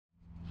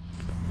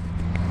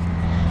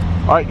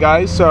Alright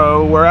guys,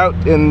 so we're out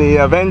in the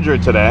Avenger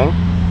today.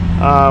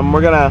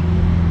 We're gonna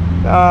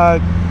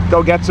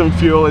go get some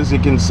fuel. As you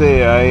can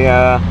see,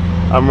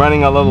 I'm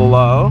running a little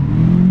low.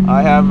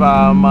 I have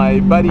my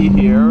buddy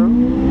here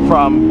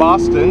from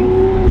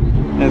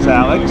Boston, as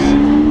Alex,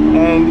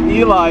 and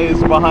Eli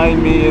is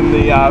behind me in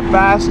the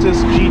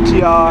fastest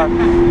GTI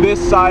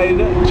this side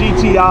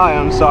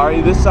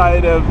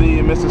of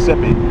the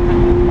Mississippi.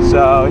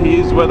 So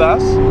he's with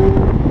us.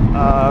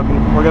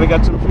 We're gonna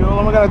get some fuel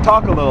and we're gonna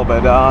talk a little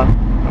bit.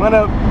 I'm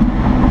gonna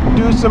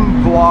do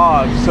some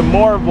vlogs, some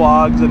more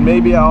vlogs, and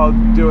maybe I'll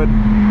do it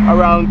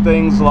around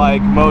things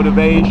like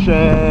motivation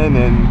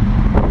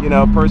and, you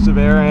know,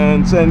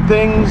 perseverance and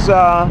things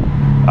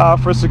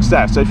for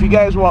success. So if you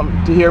guys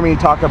want to hear me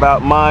talk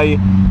about my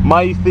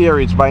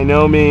theories, by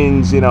no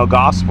means, you know,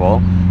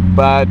 gospel,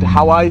 but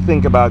how I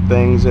think about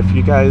things, if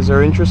you guys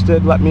are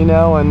interested, let me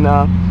know, and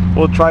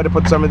we'll try to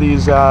put some of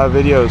these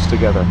videos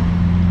together.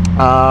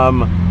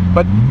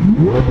 But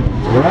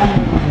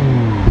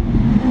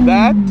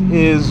that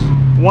is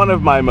one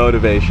of my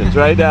motivations,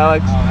 right,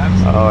 Alex? Oh,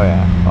 absolutely. Oh,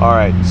 yeah. All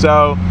right.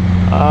 So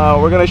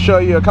we're going to show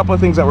you a couple of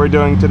things that we're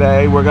doing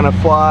today. We're going to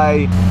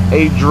fly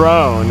a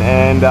drone,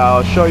 and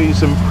I'll show you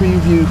some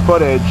preview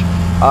footage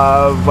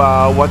of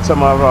what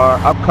some of our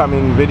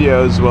upcoming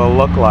videos will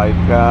look like.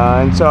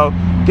 And so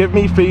give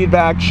me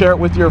feedback, share it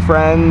with your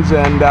friends,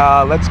 and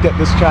let's get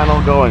this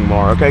channel going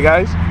more. Okay,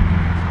 guys?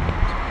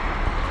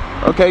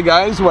 Okay,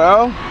 guys,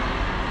 well,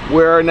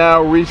 we're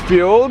now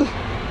refueled,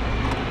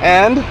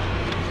 and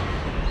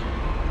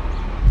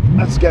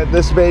let's get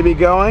this baby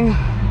going.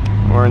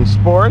 We're in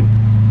sport,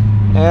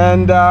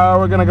 and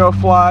we're gonna go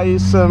fly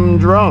some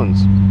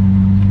drones.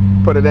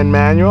 Put it in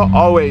manual,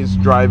 always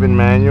drive in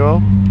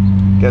manual.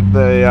 Get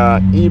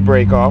the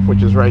e-brake off,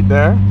 which is right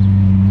there,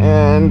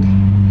 and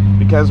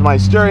because my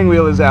steering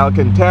wheel is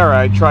Alcantara,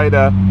 I try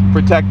to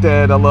protect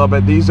it a little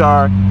bit. These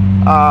are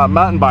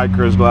mountain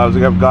bikers gloves.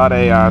 I've got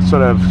a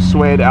sort of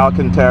suede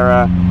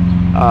Alcantara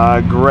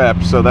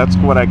grip, so that's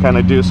what I kind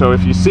of do. So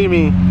if you see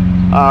me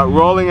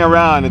rolling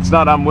around, it's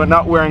not, we're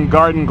not wearing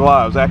garden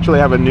gloves. I actually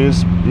have a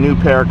new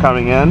pair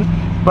coming in,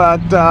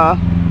 but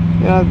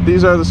you know,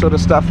 these are the sort of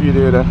stuff you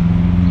do to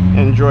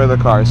enjoy the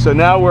car. So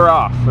now we're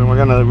off, and we're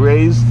gonna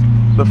raise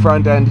the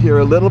front end here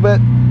a little bit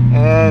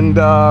and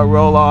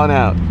roll on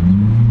out.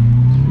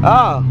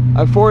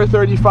 A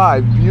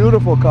 435,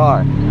 beautiful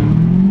car.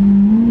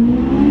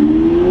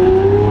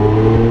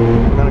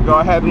 Go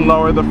ahead and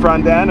lower the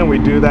front end, and we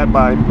do that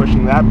by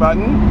pushing that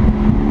button,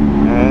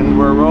 and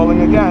we're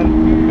rolling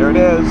again. There it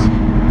is.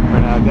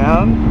 We're now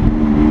down.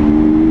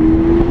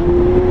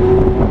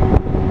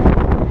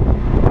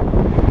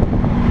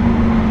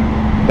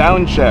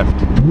 Downshift.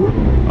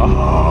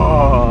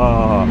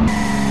 Oh.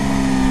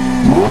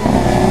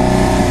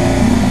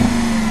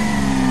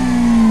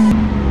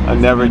 It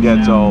never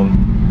gets old.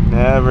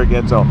 Never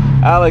gets old.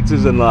 Alex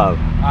is in love.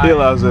 He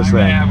loves this thing.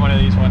 I'm gonna have one of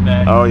these one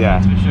day. Oh yeah,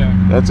 that's for sure.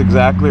 That's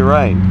exactly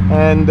right.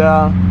 And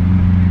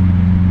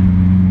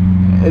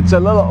it's a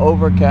little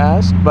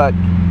overcast, but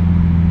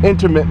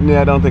intermittently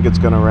I don't think it's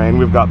gonna rain.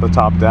 We've got the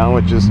top down,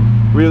 which is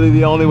really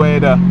the only way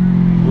to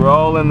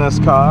roll in this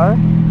car.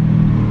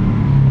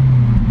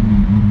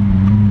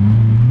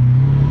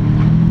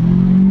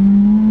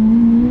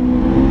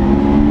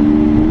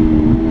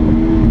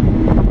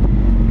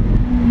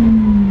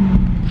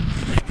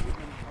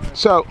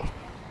 So,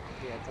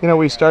 you know,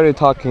 we started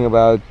talking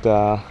about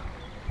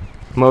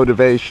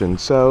motivation.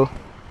 So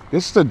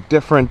this is a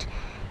different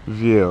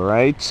view,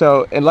 right?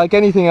 So, and like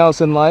anything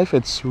else in life,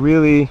 it's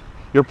really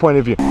your point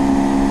of view.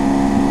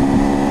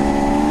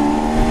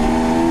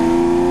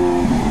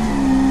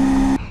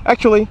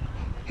 Actually,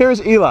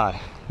 here's Eli.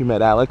 You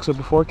met Alex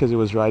before because he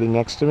was riding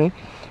next to me.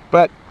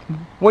 But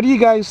what do you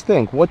guys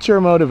think? What's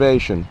your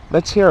motivation?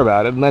 Let's hear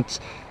about it, and let's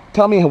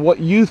tell me what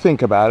you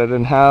think about it,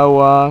 and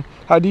how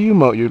do you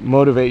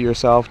motivate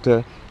yourself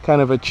to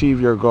kind of achieve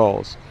your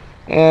goals.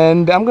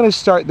 And I'm going to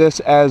start this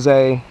as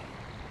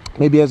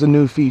maybe as a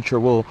new feature.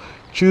 We'll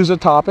choose a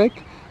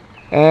topic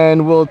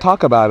and we'll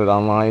talk about it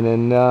online,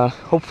 and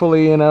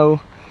hopefully, you know,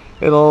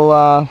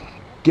 it'll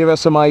give us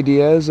some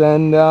ideas,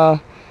 and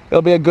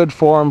it'll be a good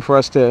forum for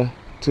us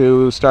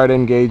to start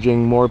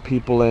engaging more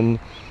people in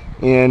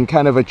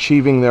kind of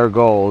achieving their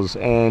goals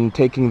and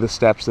taking the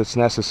steps that's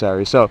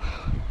necessary. So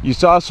you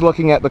saw us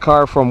looking at the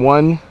car from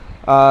one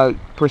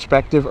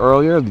perspective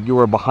earlier. You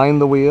were behind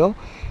the wheel,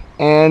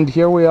 and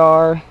here we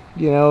are,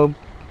 you know,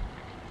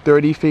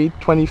 30 feet,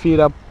 20 feet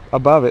up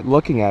above it,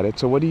 looking at it.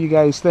 So what do you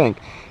guys think?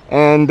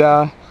 And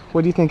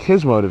what do you think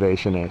his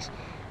motivation is?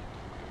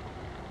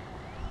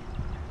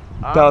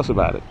 Tell us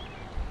about it.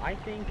 I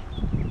think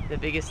the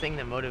biggest thing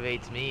that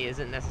motivates me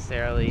isn't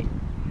necessarily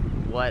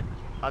what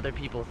other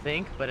people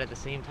think, but at the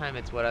same time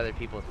it's what other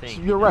people think.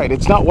 So you're right,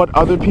 it's not what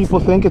other people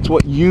think, it's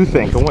what you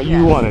think and what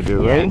you want to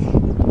do, right?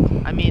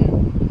 I mean,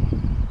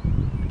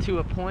 to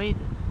a point,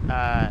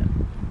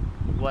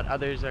 what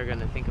others are going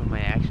to think of my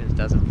actions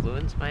does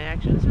influence my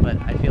actions, but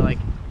I feel like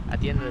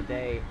at the end of the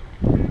day,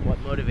 what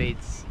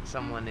motivates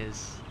someone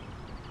is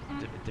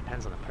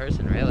depends on the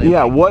person, really.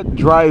 Yeah, like, what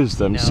drives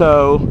them? You know,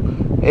 so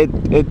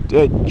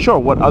sure,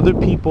 what other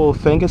people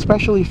think,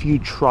 especially if you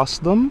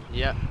trust them,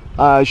 Yeah.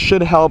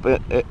 should help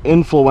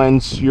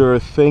influence your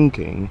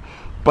thinking.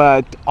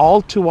 But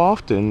all too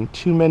often,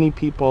 too many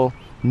people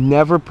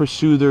never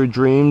pursue their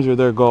dreams or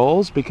their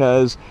goals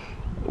because,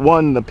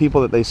 one, the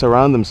people that they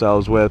surround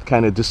themselves with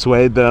kind of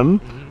dissuade them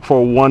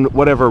for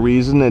whatever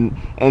reason,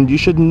 and you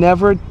should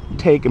never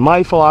take,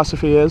 my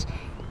philosophy is,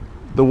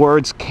 the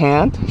words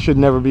can't should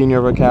never be in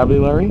your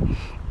vocabulary.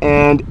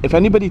 And if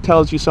anybody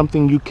tells you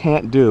something you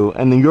can't do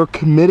and then you're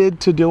committed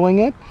to doing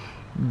it,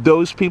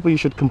 those people you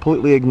should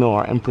completely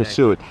ignore and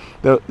pursue it.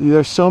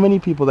 There's so many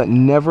people that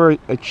never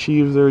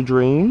achieve their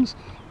dreams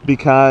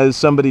because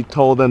somebody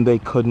told them they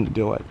couldn't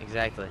do it.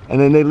 Exactly.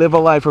 And then they live a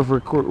life of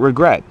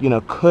regret. You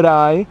know,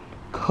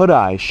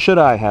 should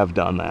I have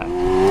done that?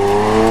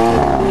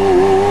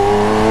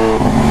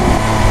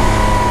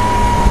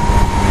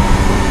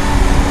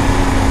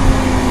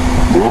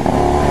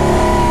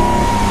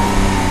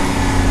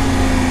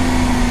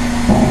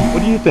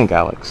 What do you think,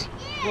 Alex?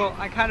 Well,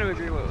 I kind of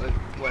agree with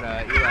what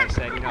Eli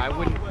said. You know, I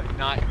wouldn't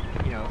not,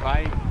 you know,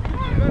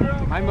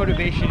 my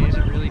motivation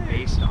isn't really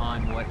based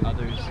on what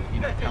others,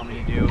 you know, tell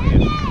me to do.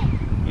 If,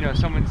 you know,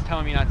 someone's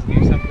telling me not to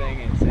do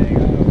something and saying,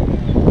 oh,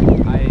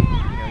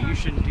 you know, you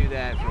shouldn't do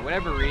that for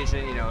whatever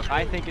reason, you know, if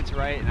I think it's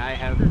right and I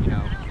have, you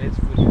know, it's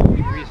with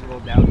reasonable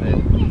doubt that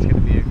it's going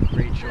to be a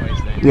great choice,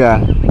 then,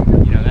 Yeah.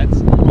 you know, that's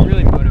what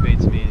really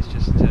motivates me is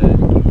just to, you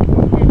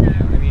know,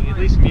 I mean, at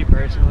least me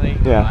personally,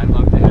 you know, I'd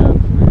love to have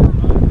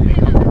a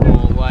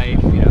comfortable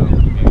life, you know,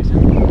 maybe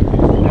some,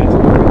 that's,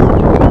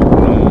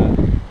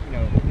 you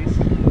know, at least,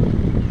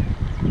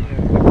 you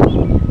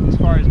know, as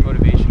far as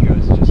motivation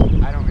goes, just,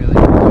 I don't really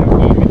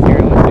need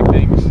materialistic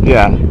things.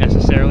 Yeah.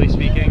 Necessarily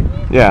speaking.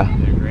 Yeah.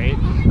 They're great.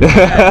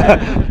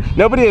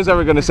 Nobody is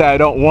ever going to say I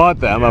don't want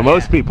them.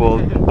 Most people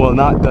will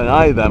not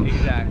deny them.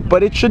 Exactly.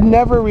 But it should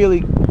never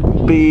really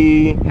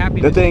be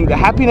the thing. The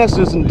happiness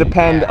doesn't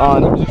depend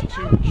on. I'm just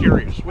too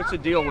curious. What's the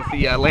deal with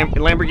the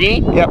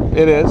Lamborghini? Yep,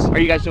 it is. Are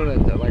you guys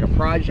doing like a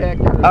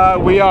project?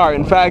 We are.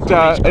 In fact,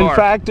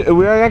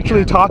 we're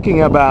actually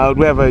talking about.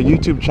 We have a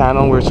YouTube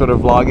channel. We're sort of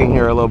vlogging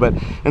here a little bit,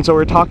 and so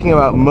we're talking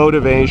about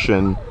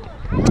motivation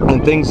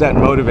and things that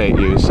motivate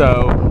you.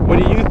 So, what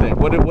do you think?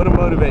 What would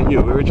motivate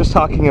you? We were just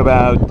talking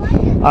about.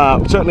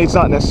 Certainly, it's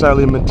not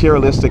necessarily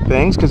materialistic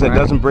things because it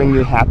doesn't bring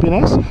you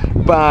happiness.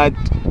 But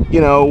you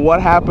know, what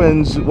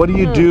happens? What do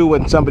you do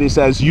when somebody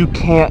says you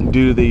can't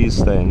do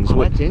these things?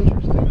 Oh, that's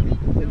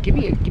interesting. Give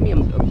me a bit to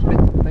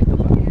think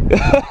about.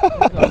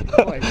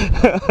 Oh, boy.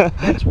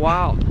 That's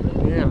wild.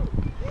 Yeah.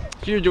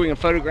 So you're doing a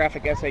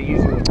photographic essay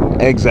using the car.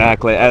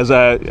 Exactly. As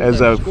a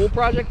school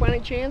project by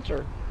any chance,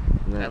 or?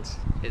 That's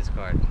his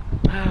card.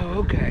 Oh,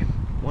 okay.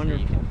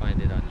 Wonderful. So you can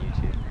find it on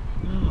YouTube.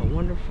 Oh,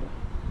 wonderful.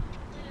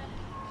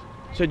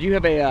 So do you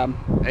have a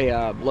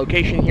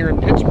location here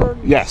in Pittsburgh?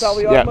 Yes. Sell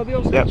the Yeah.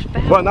 automobiles? Yeah. That's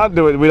fabulous. Well, not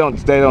do it. We don't.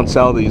 They don't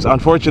sell these.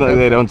 Unfortunately,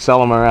 they don't sell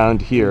them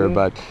around here.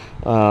 But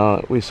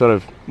we sort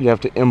of you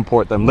have to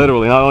import them.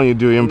 Literally, not only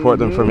do you import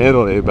them from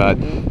Italy, but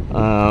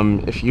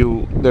if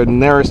you their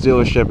nearest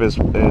dealership is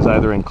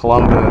either in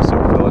Columbus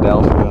or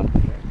Philadelphia.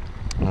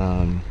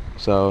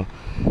 So.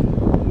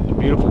 It's a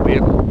beautiful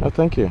vehicle. Oh,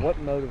 thank you. What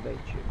motivates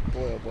you?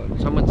 Boy, when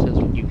someone says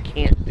you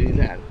can't do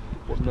that,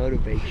 what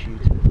motivates you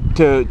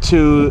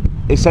to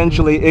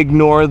essentially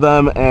ignore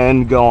them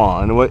and go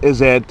on? What is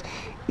it?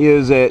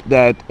 Is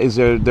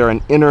there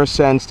an inner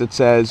sense that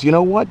says, you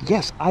know what?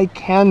 Yes, I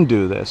can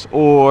do this,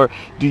 or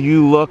do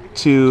you look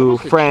to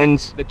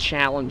friends? The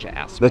challenge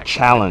aspect. The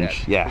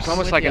challenge, yes. It's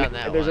almost like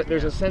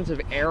there's a sense of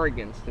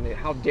arrogance to me.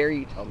 How dare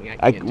you tell me I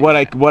can't do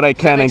that? What I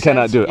can and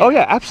cannot do. Oh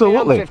yeah,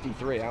 absolutely. I'm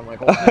 53. I'm like,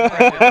 oh,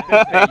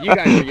 you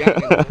guys are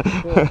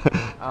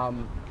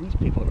young. These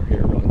people over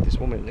here, like this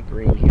woman in the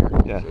green here.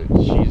 Yeah.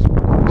 She's an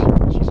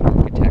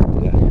architect.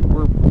 Yeah.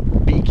 We're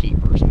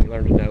beekeepers, and we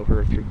learned to know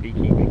her through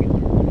beekeeping.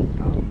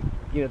 And,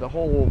 you know, the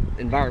whole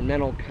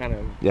environmental kind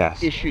of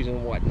issues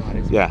and whatnot.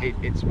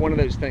 It's one of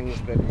those things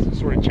that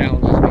sort of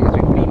challenges me. Is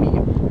like, what do you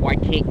mean? Why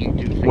can't you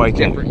do things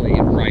differently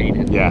and right?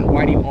 And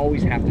why do you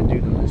always have to do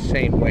them the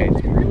same way?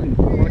 It's really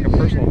like a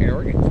personal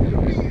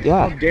arrogance.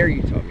 Yeah. How dare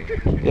you tell me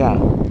that? Yeah.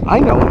 I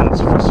know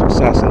it's for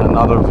success in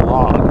another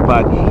vlog,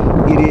 but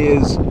it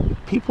is.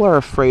 People are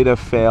afraid of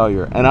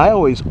failure, and I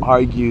always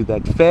argue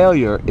that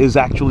failure is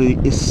actually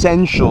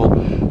essential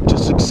to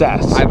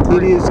success.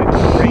 It is key.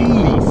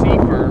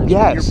 VC firms.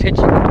 Yes. You're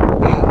pitching.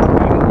 They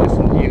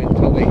listen to you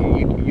until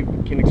you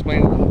can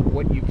explain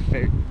what you've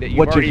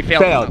already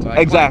failed. Like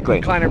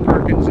exactly. Kleiner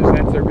Perkins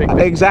that's their big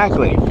business.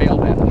 Exactly. You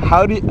failed at.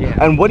 How do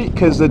and what?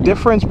 Because the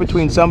difference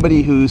between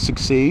somebody who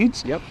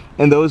succeeds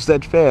and those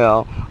that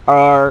fail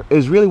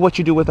is really what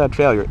you do with that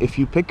failure. If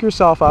you pick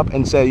yourself up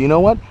and say, you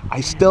know what,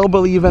 I still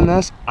believe in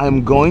this,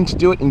 I'm going to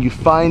do it, and you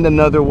find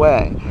another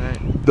way.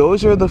 Right.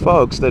 Those are the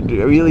folks that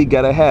really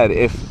get ahead.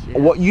 If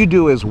what you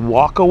do is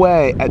walk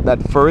away at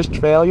that first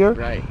failure,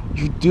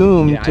 you're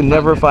doomed to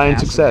never find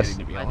success.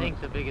 I think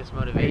the biggest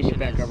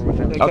motivation is...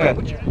 Okay.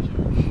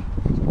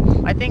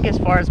 I think as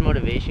far as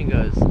motivation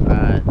goes,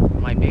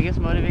 my biggest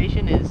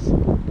motivation is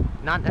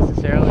not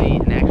necessarily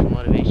an actual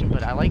motivation,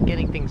 but I like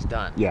getting things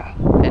done. Yeah.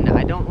 And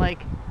I don't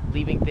like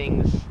leaving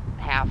things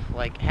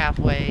halfway,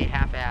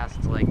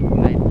 half-assed. Like,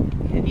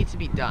 it needs to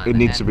be done. It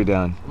needs to be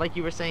done. Like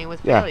you were saying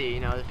with failure, you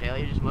know, the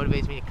failure just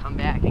motivates me to come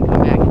back and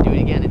do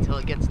it again until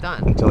it gets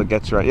done. Until it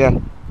gets right, yeah.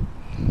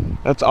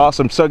 That's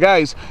awesome. So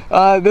guys,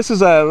 this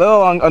is a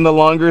little on the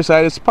longer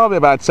side. It's probably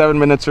about 7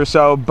 minutes or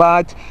so,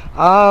 but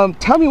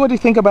tell me what you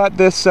think about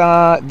this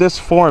this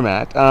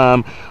format.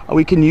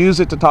 We can use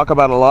it to talk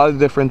about a lot of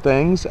different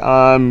things.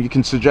 You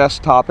can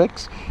suggest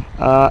topics,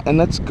 and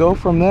let's go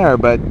from there.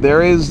 But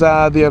there is the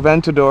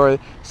Aventador.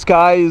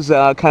 Skies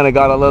kind of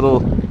got a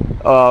little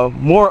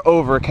more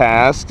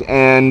overcast,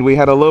 and we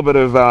had a little bit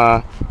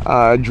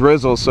of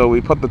drizzle, so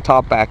we put the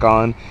top back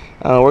on.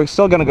 We're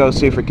still going to go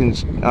see if we can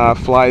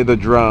fly the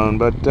drone,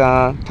 but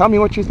tell me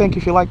what you think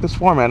if you like this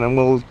format, and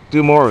we'll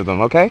do more of them,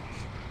 okay?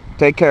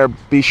 Take care.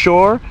 Be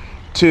sure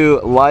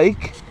to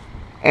like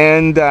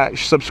and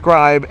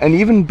subscribe, and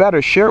even better,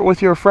 share it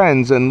with your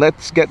friends, and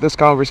let's get this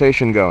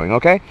conversation going,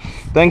 okay?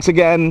 Thanks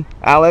again,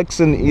 Alex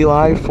and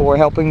Eli, for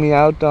helping me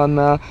out on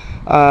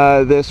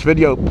this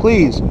video.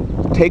 Please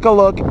take a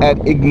look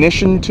at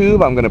Ignition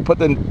Tube. I'm going to put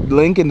the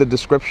link in the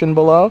description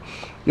below.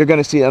 You're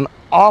going to see an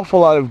awful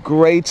lot of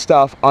great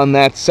stuff on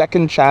that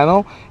second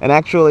channel, and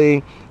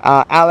actually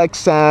Alex,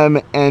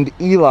 Sam, and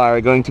Eli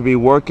are going to be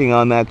working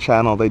on that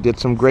channel. They did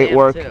some great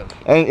work. Too.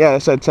 And yeah, I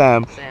said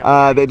Sam.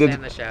 They did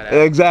Sam the shout out.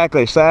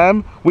 Exactly.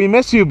 Sam, we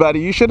miss you, buddy.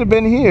 You should have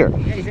been here. Yeah,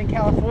 he's in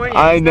California.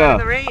 I he's know. Not in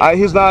the rain.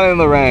 He's not in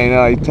the rain,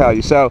 I tell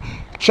you. So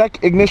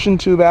check Ignition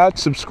Tube out,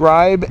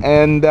 subscribe,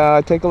 and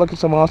take a look at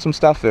some awesome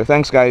stuff there.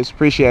 Thanks, guys.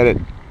 Appreciate it.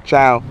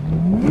 Ciao.